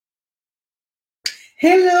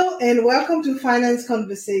Hello and welcome to Finance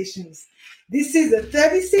Conversations. This is the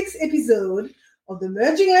 36th episode of the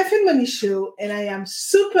Merging Life and Money Show, and I am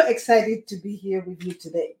super excited to be here with you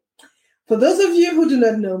today. For those of you who do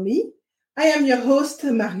not know me, I am your host,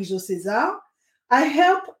 Marie-Jo César. I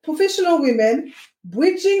help professional women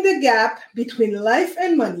bridging the gap between life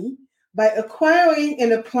and money by acquiring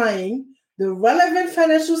and applying the relevant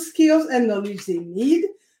financial skills and knowledge they need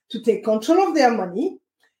to take control of their money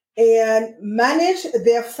and manage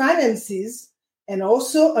their finances, and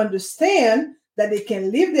also understand that they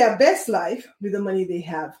can live their best life with the money they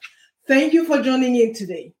have. Thank you for joining in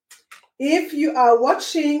today. If you are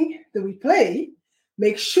watching the replay,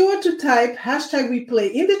 make sure to type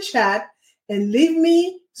 #replay in the chat and leave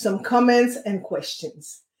me some comments and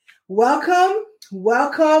questions. Welcome,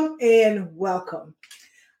 welcome, and welcome.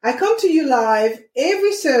 I come to you live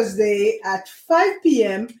every Thursday at 5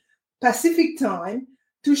 p.m. Pacific time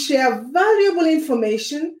to share valuable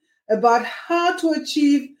information about how to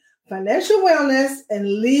achieve financial wellness and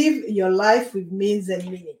live your life with means and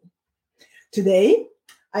meaning. Today,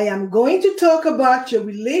 I am going to talk about your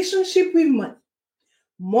relationship with money.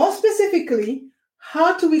 More specifically,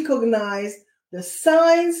 how to recognize the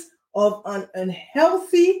signs of an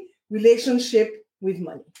unhealthy relationship with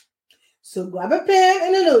money. So grab a pen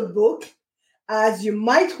and a notebook, as you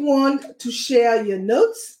might want to share your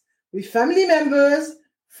notes with family members,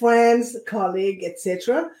 friends, colleagues,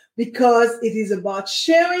 etc., because it is about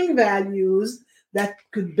sharing values that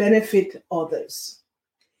could benefit others.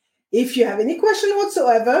 If you have any question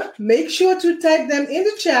whatsoever, make sure to type them in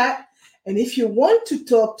the chat. And if you want to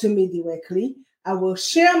talk to me directly, I will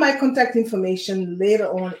share my contact information later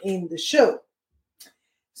on in the show.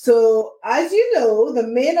 So, as you know, the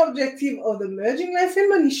main objective of the Merging Life and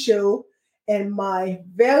Money Show and my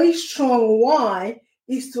very strong why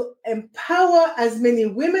is to empower as many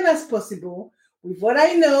women as possible with what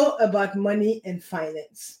I know about money and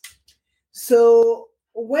finance. So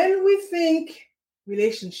when we think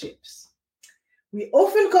relationships, we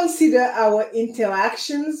often consider our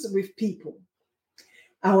interactions with people.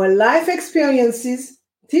 Our life experiences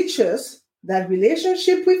teach us that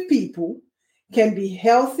relationship with people can be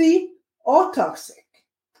healthy or toxic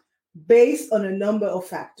based on a number of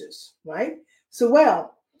factors, right?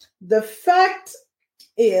 So, the fact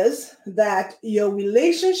is that your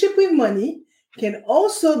relationship with money can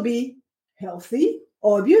also be healthy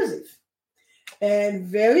or abusive. And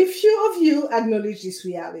very few of you acknowledge this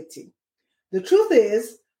reality. The truth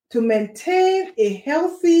is, to maintain a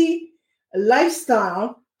healthy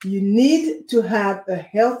lifestyle, you need to have a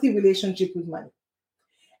healthy relationship with money.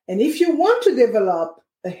 And if you want to develop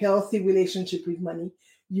a healthy relationship with money,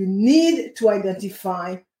 you need to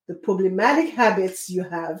identify the problematic habits you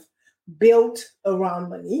have built around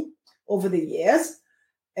money over the years.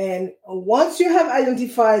 And once you have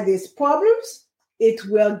identified these problems, it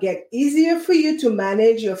will get easier for you to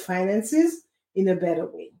manage your finances in a better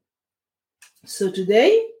way. So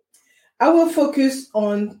today, I will focus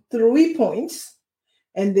on 3 points,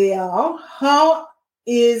 and they are: how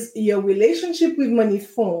is your relationship with money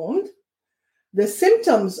formed, the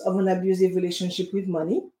symptoms of an abusive relationship with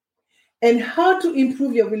money, and how to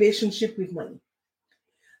improve your relationship with money.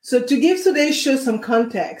 So to give today's show some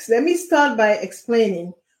context, let me start by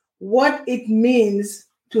explaining what it means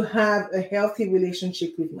to have a healthy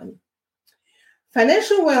relationship with money.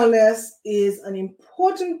 Financial wellness is an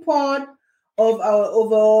important part of our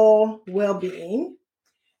overall well-being,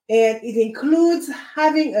 and it includes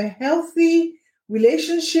having a healthy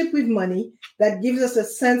relationship with money that gives us a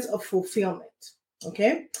sense of fulfillment,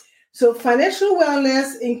 okay? So financial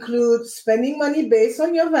wellness includes spending money based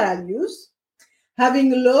on your values,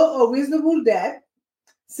 having low or reasonable debt,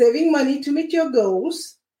 saving money to meet your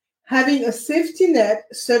goals, having a safety net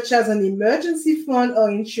such as an emergency fund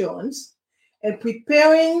or insurance, and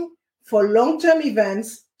preparing for long-term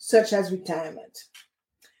events such as retirement.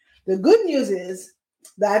 The good news is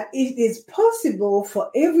that it is possible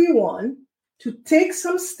for everyone to take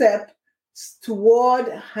some steps toward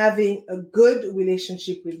having a good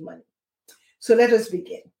relationship with money. So let us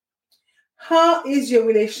begin. How is your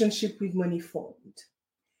relationship with money formed?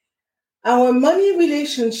 Our money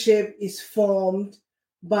relationship is formed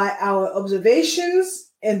by our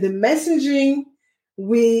observations and the messaging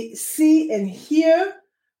we see and hear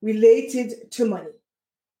related to money.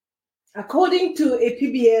 According to a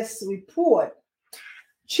PBS report,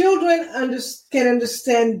 children can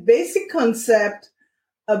understand basic concepts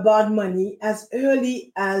about money as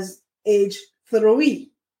early as age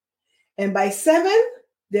 3. And by 7,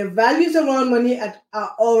 their values around money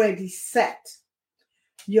are already set.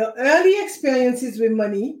 Your early experiences with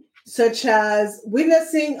money such as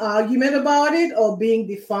witnessing argument about it or being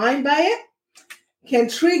defined by it, can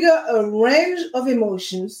trigger a range of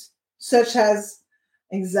emotions such as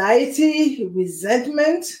anxiety,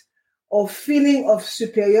 resentment, or feeling of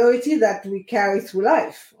superiority that we carry through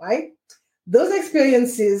life, right? Those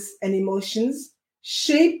experiences and emotions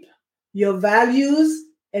shape your values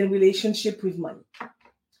and relationship with money.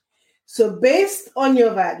 So based on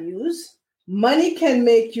your values, money can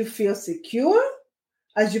make you feel secure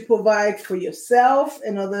as you provide for yourself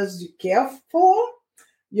and others you care for.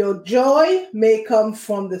 Your joy may come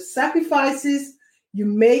from the sacrifices you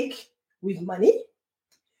make with money.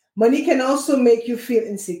 Money can also make you feel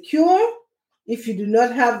insecure if you do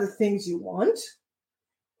not have the things you want.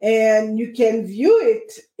 And you can view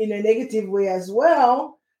it in a negative way as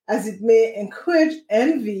well, as it may encourage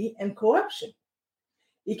envy and corruption.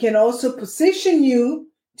 It can also position you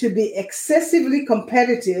to be excessively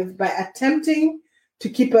competitive by attempting to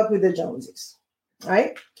keep up with the Joneses,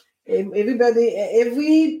 right? Everybody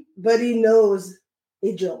knows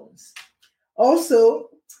a Jones. Also,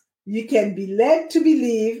 you can be led to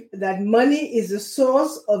believe that money is a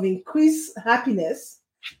source of increased happiness.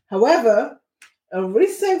 However, a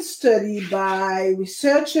recent study by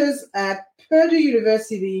researchers at Purdue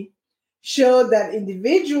University showed that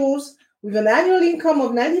individuals with an annual income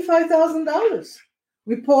of $95,000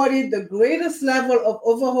 reported the greatest level of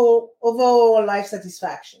overall life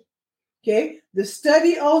satisfaction. Okay. The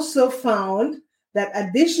study also found that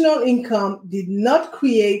additional income did not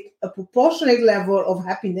create a proportionate level of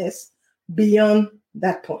happiness beyond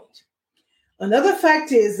that point. Another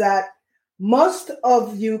fact is that most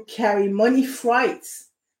of you carry money frights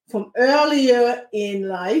from earlier in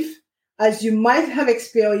life, as you might have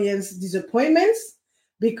experienced disappointments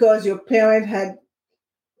because your parent had,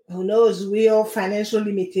 who knows, real financial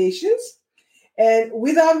limitations. And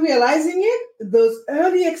without realizing it, those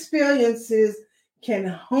early experiences can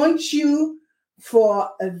haunt you for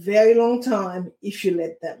a very long time if you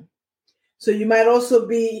let them. So you might also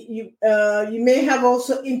you may have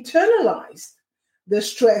also internalized the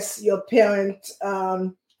stress your parent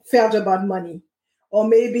felt about money, or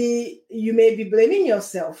maybe you may be blaming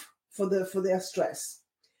yourself for their stress.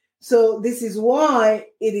 So this is why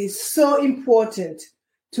it is so important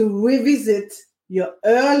to revisit your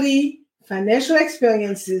early financial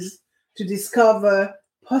experiences to discover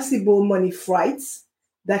possible money frights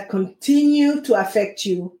that continue to affect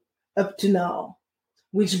you up to now,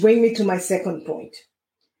 which brings me to my second point: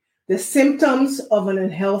 the symptoms of an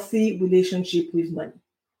unhealthy relationship with money.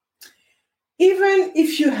 Even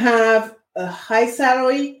if you have a high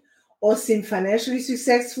salary or seem financially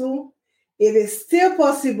successful, it is still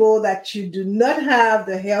possible that you do not have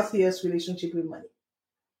the healthiest relationship with money.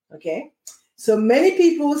 Okay? So many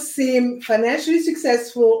people seem financially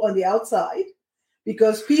successful on the outside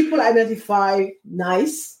because people identify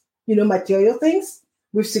nice, material things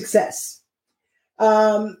with success.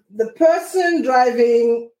 The person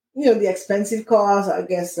driving, the expensive cars, I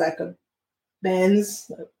guess like a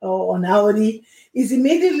Benz or an Audi, is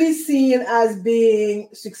immediately seen as being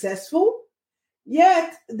successful,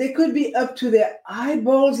 yet they could be up to their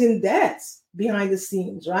eyeballs in debt behind the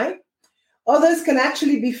scenes, right? Others can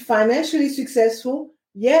actually be financially successful,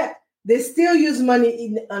 yet they still use money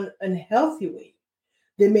in an unhealthy way.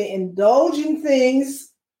 They may indulge in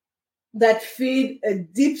things that feed a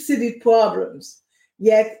deep-seated problems,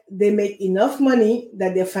 yet they make enough money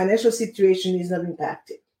that their financial situation is not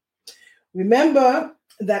impacted. Remember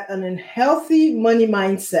that an unhealthy money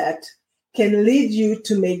mindset can lead you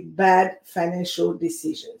to make bad financial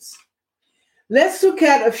decisions. Let's look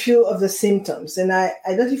at a few of the symptoms, and I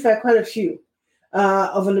identify quite a few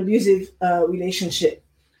of an abusive relationship.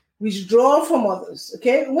 Withdrawal from others.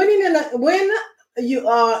 Okay, when you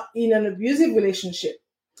are in an abusive relationship,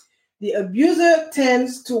 the abuser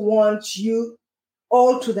tends to want you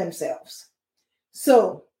all to themselves.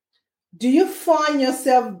 So, do you find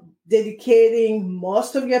yourself dedicating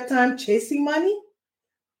most of your time chasing money?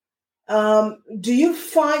 Do you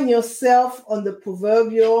find yourself on the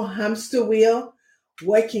proverbial hamster wheel,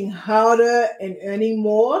 working harder and earning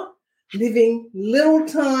more, leaving little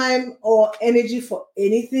time or energy for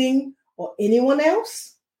anything or anyone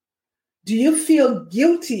else? Do you feel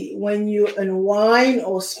guilty when you unwind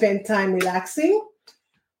or spend time relaxing?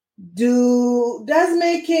 Does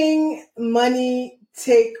making money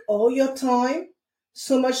take all your time,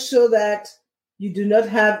 so much so that you do not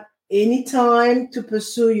have any time to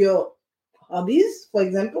pursue your hobbies, for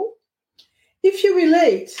example? If you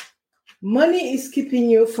relate, money is keeping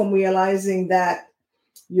you from realizing that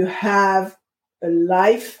you have a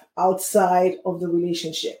life outside of the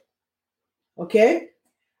relationship. Okay?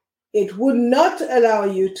 It would not allow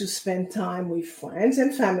you to spend time with friends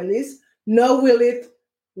and families, nor will it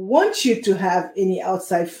want you to have any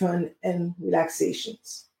outside fun and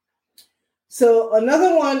relaxations. So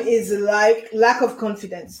another one is like lack of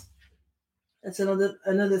confidence. That's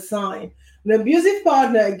another sign. An abusive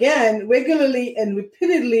partner, again, regularly and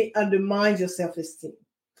repeatedly undermines your self-esteem.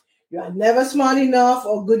 You are never smart enough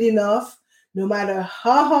or good enough. No matter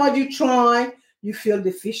how hard you try, you feel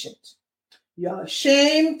deficient. You are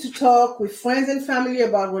ashamed to talk with friends and family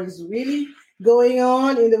about what is really going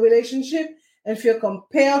on in the relationship and feel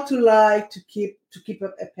compelled to lie to keep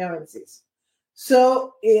up appearances.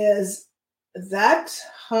 So is that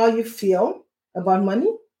how you feel about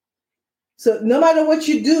money? So no matter what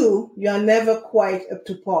you do, you are never quite up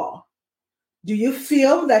to par. Do you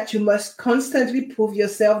feel that you must constantly prove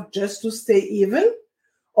yourself just to stay even?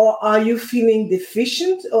 Or are you feeling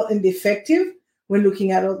deficient or ineffective when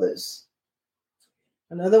looking at others?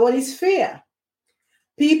 Another one is fear.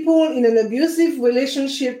 People in an abusive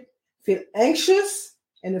relationship feel anxious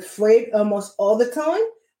and afraid almost all the time,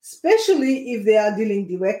 especially if they are dealing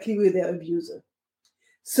directly with their abuser.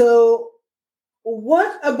 So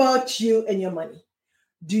what about you and your money?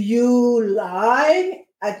 Do you lie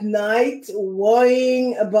at night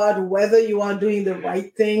worrying about whether you are doing the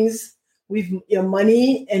right things with your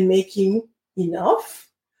money and making enough?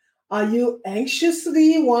 Are you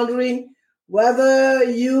anxiously wondering whether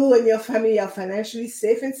you and your family are financially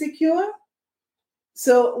safe and secure?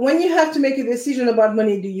 So when you have to make a decision about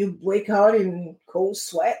money, do you break out in cold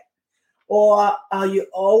sweat? Or are you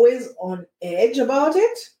always on edge about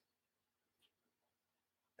it?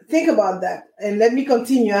 Think about that. And let me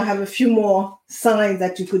continue. I have a few more signs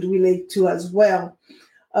that you could relate to as well.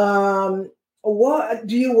 What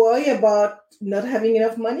do you worry about not having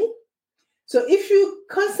enough money? So if you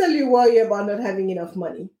constantly worry about not having enough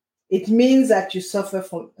money, it means that you suffer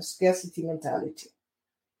from a scarcity mentality.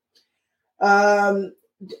 Are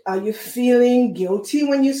you feeling guilty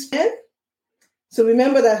when you spend? So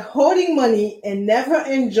remember that hoarding money and never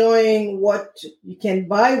enjoying what you can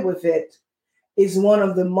buy with it is one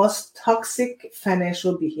of the most toxic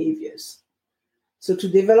financial behaviors. So to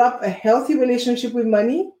develop a healthy relationship with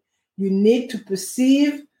money, you need to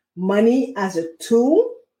perceive money as a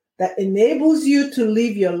tool that enables you to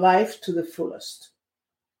live your life to the fullest.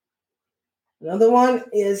 Another one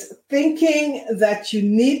is thinking that you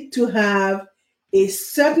need to have a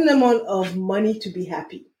certain amount of money to be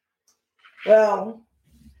happy. Well,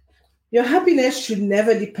 your happiness should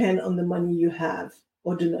never depend on the money you have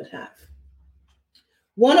or do not have.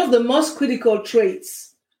 One of the most critical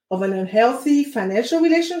traits of an unhealthy financial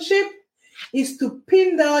relationship is to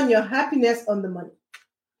pin down your happiness on the money.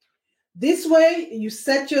 This way, you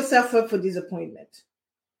set yourself up for disappointment.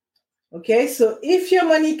 Okay, so if your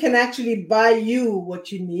money can actually buy you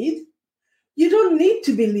what you need, you don't need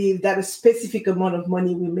to believe that a specific amount of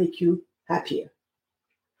money will make you happier.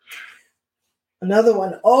 Another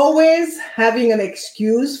one, always having an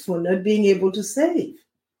excuse for not being able to save.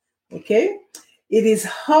 Okay, it is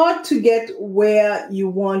hard to get where you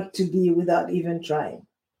want to be without even trying.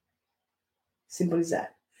 Simple as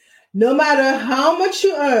that. No matter how much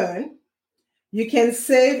you earn, you can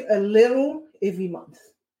save a little every month.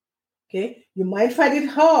 Okay, you might find it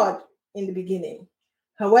hard in the beginning.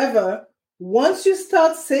 However, once you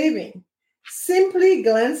start saving, simply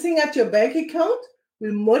glancing at your bank account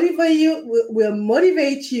will motivate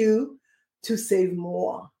you to save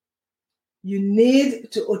more. You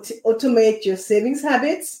need to automate your savings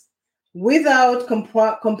habits without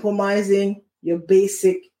compromising your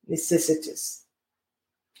basic necessities.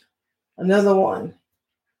 Another one,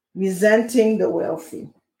 resenting the wealthy,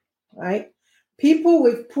 right? People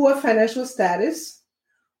with poor financial status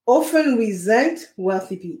often resent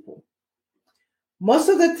wealthy people. Most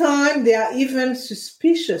of the time, they are even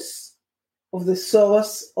suspicious of the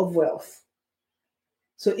source of wealth.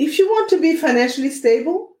 So if you want to be financially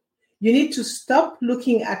stable, you need to stop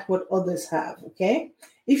looking at what others have, okay?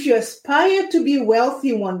 If you aspire to be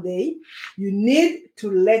wealthy one day, you need to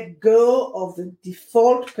let go of the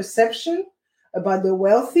default perception about the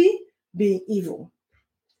wealthy being evil.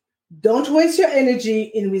 Don't waste your energy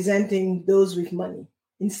in resenting those with money.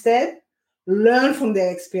 Instead, learn from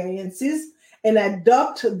their experiences and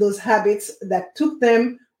adopt those habits that took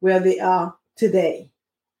them where they are today.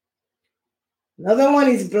 Another one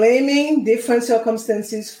is blaming different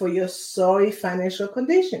circumstances for your sorry financial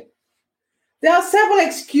condition. There are several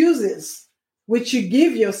excuses which you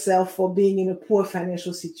give yourself for being in a poor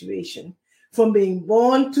financial situation. From being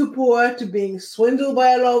born too poor to being swindled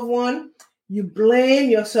by a loved one, you blame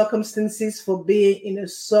your circumstances for being in a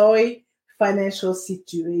sorry financial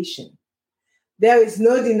situation. There is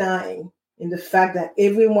no denying in the fact that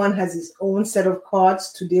everyone has his own set of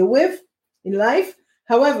cards to deal with in life.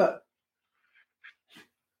 However,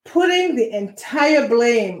 putting the entire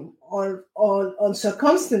blame on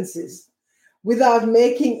circumstances without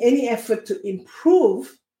making any effort to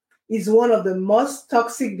improve is one of the most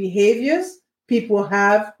toxic behaviors people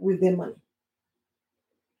have with their money.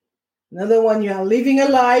 Another one, you are living a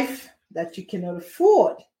life that you cannot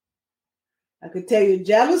afford. I could tell you,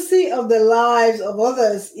 jealousy of the lives of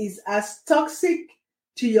others is as toxic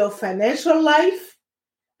to your financial life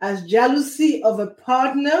as jealousy of a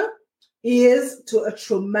partner is to a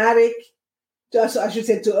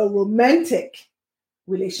to a romantic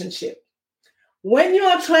relationship. When you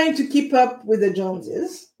are trying to keep up with the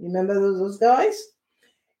Joneses, remember those guys?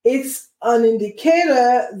 It's an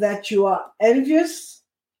indicator that you are envious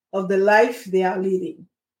of the life they are leading.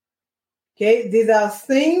 Okay, these are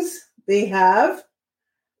things they have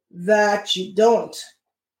that you don't.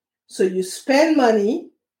 So you spend money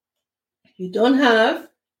you don't have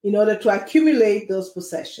in order to accumulate those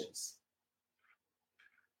possessions.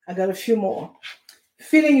 I got a few more.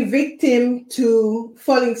 Falling victim to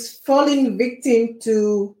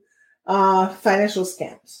financial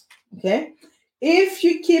scams. Okay, if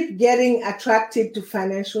you keep getting attracted to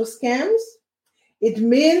financial scams, it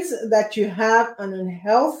means that you have an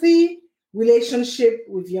unhealthy relationship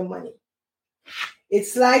with your money.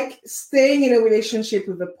 It's like staying in a relationship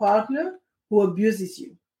with a partner who abuses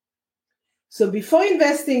you. So before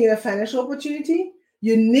investing in a financial opportunity,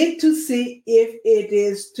 you need to see if it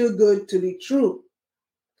is too good to be true.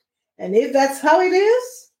 And if that's how it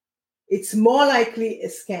is, it's more likely a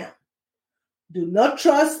scam. Do not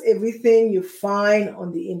trust everything you find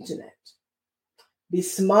on the internet. Be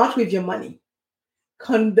smart with your money.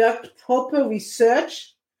 Conduct proper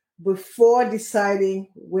research before deciding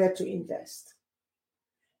where to invest.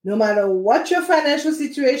 No matter what your financial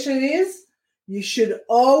situation is, you should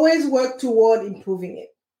always work toward improving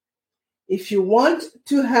it. If you want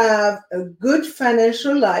to have a good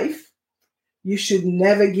financial life, you should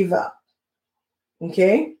never give up.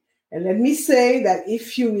 Okay? And let me say that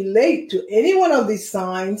if you relate to any one of these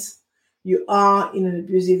signs, you are in an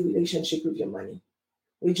abusive relationship with your money.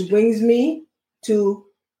 Which brings me to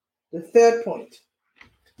the third point.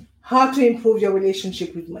 How to improve your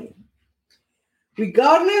relationship with money.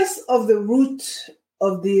 Regardless of the root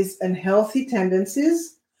of these unhealthy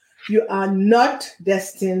tendencies, you are not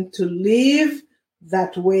destined to live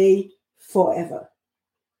that way forever.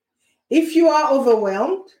 If you are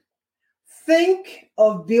overwhelmed, think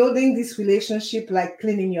of building this relationship like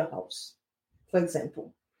cleaning your house. For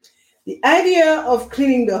example, the idea of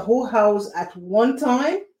cleaning the whole house at one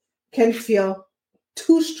time can feel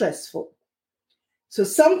too stressful. So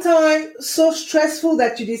sometimes so stressful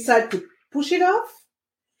that you decide to push it off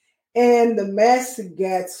and the mess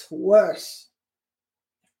gets worse.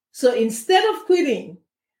 So instead of quitting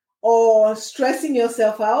or stressing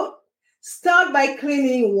yourself out, start by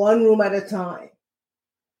cleaning one room at a time.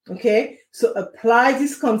 Okay? So apply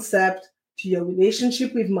this concept to your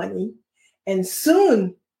relationship with money, and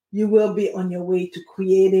soon you will be on your way to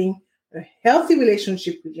creating a healthy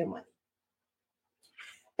relationship with your money.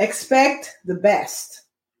 Expect the best,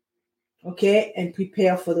 okay, and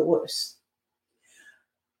prepare for the worst.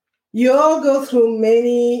 You all go through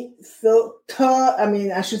many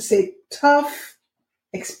tough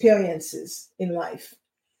experiences in life,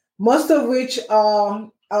 most of which are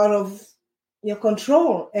out of your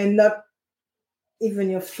control and not even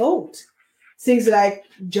your fault. Things like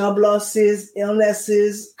job losses,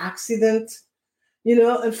 illnesses, accidents.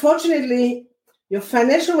 Unfortunately, your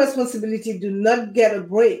financial responsibility do not get a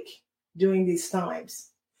break during these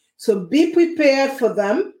times. So be prepared for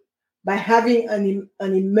them by having an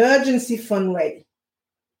emergency fund ready.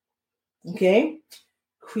 Okay?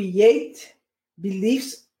 Create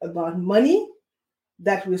beliefs about money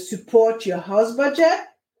that will support your house budget,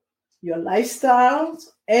 your lifestyles,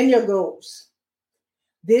 and your goals.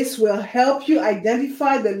 This will help you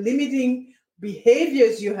identify the limiting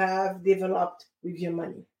behaviors you have developed with your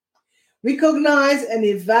money. Recognize and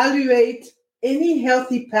evaluate any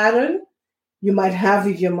healthy pattern you might have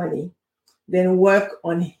with your money, then work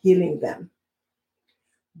on healing them.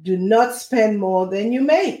 Do not spend more than you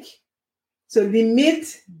make. So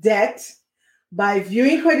limit debt by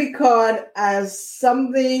viewing credit card as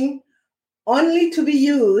something only to be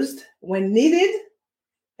used when needed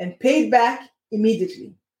and paid back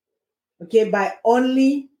immediately. Okay, buy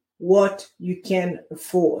only what you can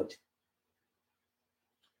afford.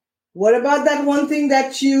 What about that one thing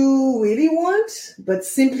that you really want but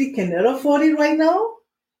simply cannot afford it right now?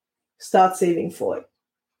 Start saving for it.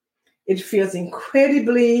 It feels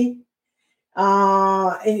incredibly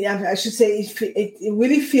I should say it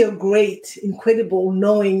really feel great, incredible,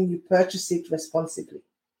 knowing you purchase it responsibly.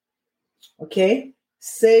 Okay?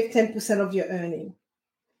 Save 10% of your earning.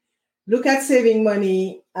 Look at saving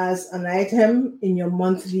money as an item in your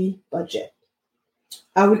monthly budget.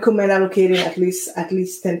 I recommend allocating at least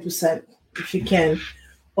 10%, if you can,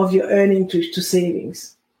 of your earning to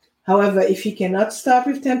savings. However, if you cannot start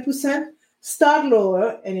with 10%, start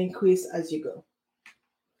lower and increase as you go.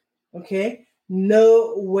 Okay?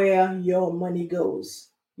 Know where your money goes.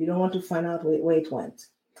 You don't want to find out where it went.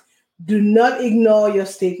 Do not ignore your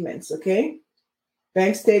statements, okay?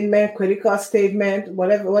 Bank statement, credit card statement,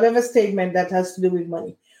 whatever statement that has to do with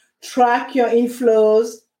money. Track your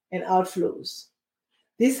inflows and outflows.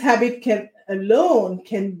 This habit can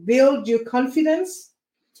build your confidence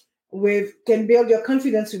with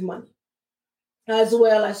money, as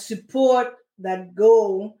well as support that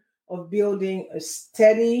goal of building a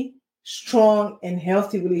steady, strong, and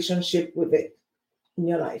healthy relationship with it in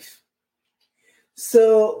your life.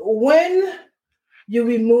 So when you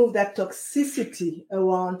remove that toxicity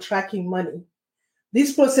around tracking money,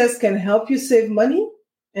 this process can help you save money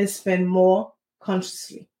and spend more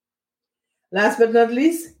consciously. Last but not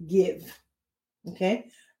least, give.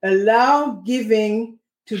 Okay? Allow giving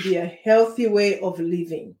to be a healthy way of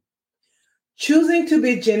living. Choosing to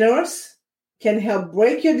be generous can help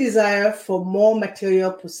break your desire for more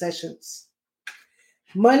material possessions.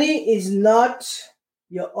 Money is not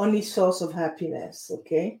your only source of happiness,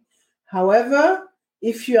 okay? However,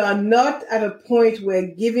 if you are not at a point where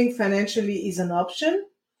giving financially is an option,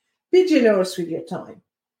 be generous with your time.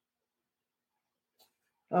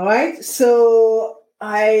 All right, so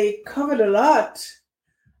I covered a lot.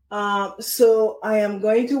 So I am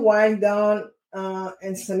going to wind down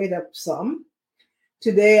and sum it up some.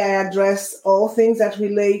 Today, I address all things that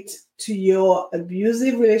relate to your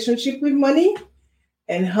abusive relationship with money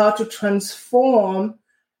and how to transform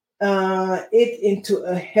it into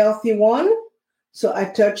a healthy one. So I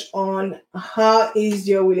touch on how is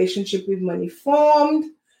your relationship with money formed,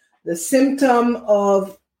 the symptom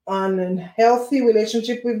of an unhealthy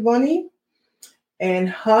relationship with money, and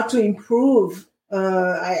how to improve.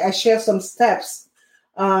 I share some steps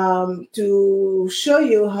to show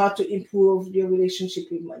you how to improve your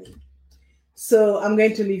relationship with money. So I'm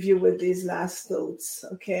going to leave you with these last thoughts,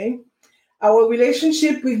 okay? Our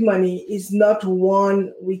relationship with money is not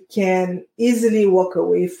one we can easily walk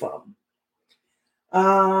away from.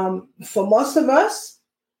 For most of us,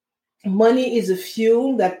 money is a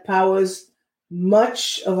fuel that powers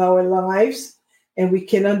much of our lives, and we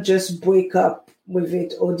cannot just break up with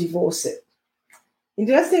it or divorce it.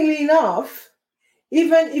 Interestingly enough,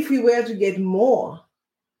 even if we were to get more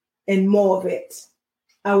and more of it,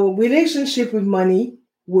 our relationship with money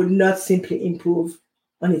would not simply improve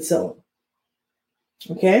on its own.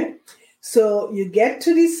 Okay? So you get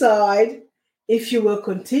to decide if you will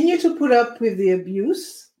continue to put up with the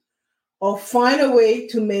abuse or find a way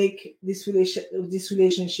to make this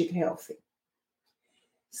relationship healthy.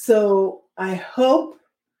 So I hope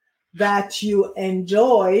that you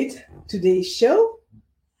enjoyed today's show.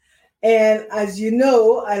 And as you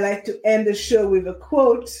know, I like to end the show with a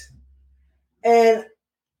quote. And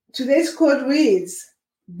today's quote reads,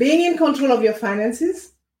 "Being in control of your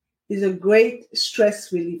finances is a great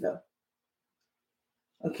stress reliever."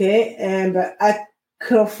 Okay, and I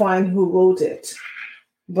couldn't find who wrote it,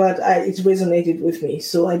 but it resonated with me,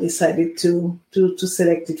 so I decided to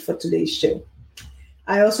select it for today's show.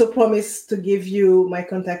 I also promised to give you my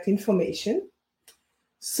contact information,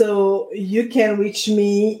 so you can reach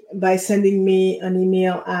me by sending me an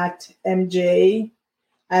email at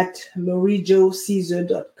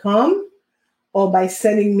mj@mariejocaesar.com or by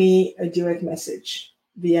sending me a direct message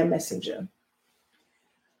via Messenger.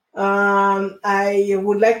 I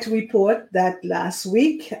would like to report that last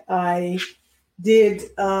week I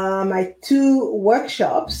did my 2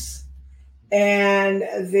 workshops, and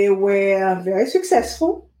they were very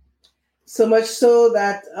successful. So much so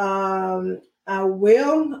that I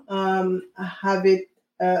will have it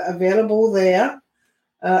available there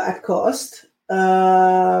at cost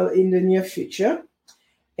in the near future.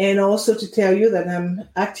 And also to tell you that I'm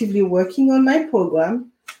actively working on my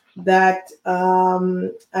program that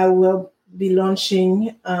I will be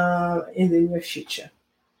launching in the near future.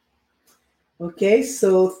 Okay,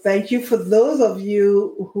 so thank you for those of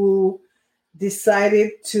you who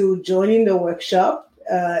decided to join in the workshop.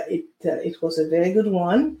 It was a very good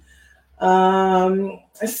one.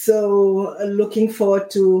 So looking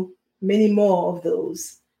forward to many more of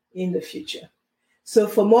those in the future. So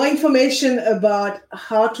for more information about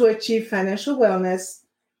how to achieve financial wellness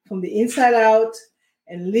from the inside out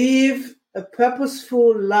and live a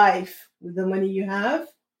purposeful life with the money you have?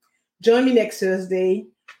 Join me next Thursday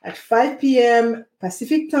at 5 p.m.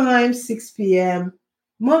 Pacific Time, 6 p.m.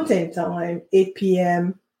 Mountain Time, 8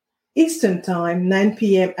 p.m. Eastern Time, 9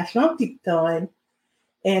 p.m. Atlantic Time,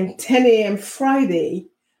 and 10 a.m. Friday,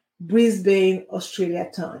 Brisbane, Australia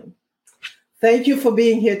time. Thank you for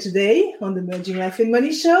being here today on the Merging Life and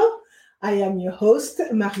Money Show. I am your host,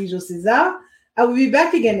 Marie-Jo César. I will be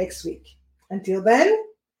back again next week. Until then,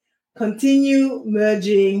 continue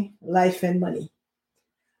merging life and money.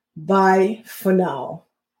 Bye for now.